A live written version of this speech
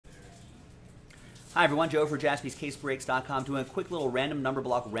Hi everyone, Joe for JaspysCaseBreaks.com doing a quick little random number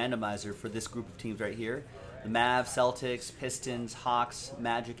block randomizer for this group of teams right here. The Mavs, Celtics, Pistons, Hawks,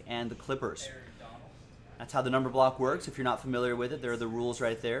 Magic, and the Clippers. That's how the number block works. If you're not familiar with it, there are the rules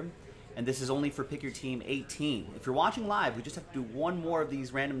right there. And this is only for Pick Your Team 18. If you're watching live, we just have to do one more of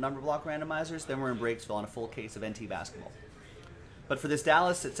these random number block randomizers, then we're in Breaksville on a full case of NT basketball. But for this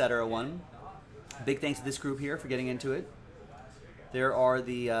Dallas, etc. one, big thanks to this group here for getting into it. There are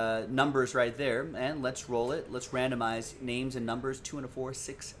the numbers right there, and let's roll it. Let's randomize names and numbers 2 and a 4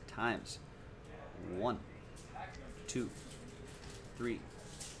 6 times. 1, 2, 3,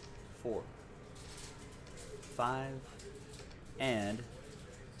 4, 5, and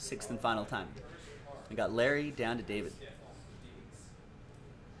 6th and final time. We got Larry down to David.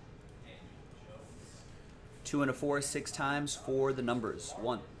 2 and a 4 6 times for the numbers.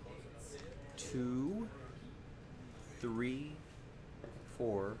 1, 2, 3,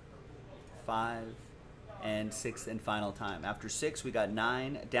 4, 5, and 6th and final time. After 6, we got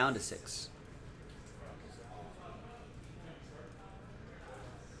 9 down to 6.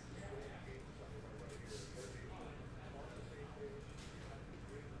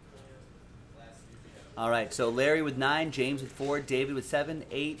 All right, so Larry with 9, James with 4, David with 7,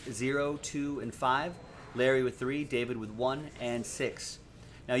 8, 0, 2, and 5. Larry with 3, David with 1, and 6.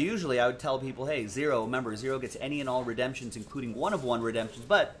 Now, usually I would tell people, hey, 0, remember, 0 gets any and all redemptions, including 1 of 1 redemptions,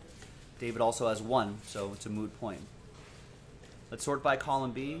 but David also has 1, so it's a moot point. Let's sort by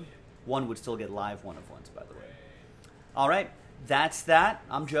column B. 1 would still get live 1 of 1s, by the way. All right, that's that.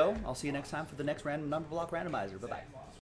 I'm Joe. I'll see you next time for the next random number block randomizer. Bye-bye.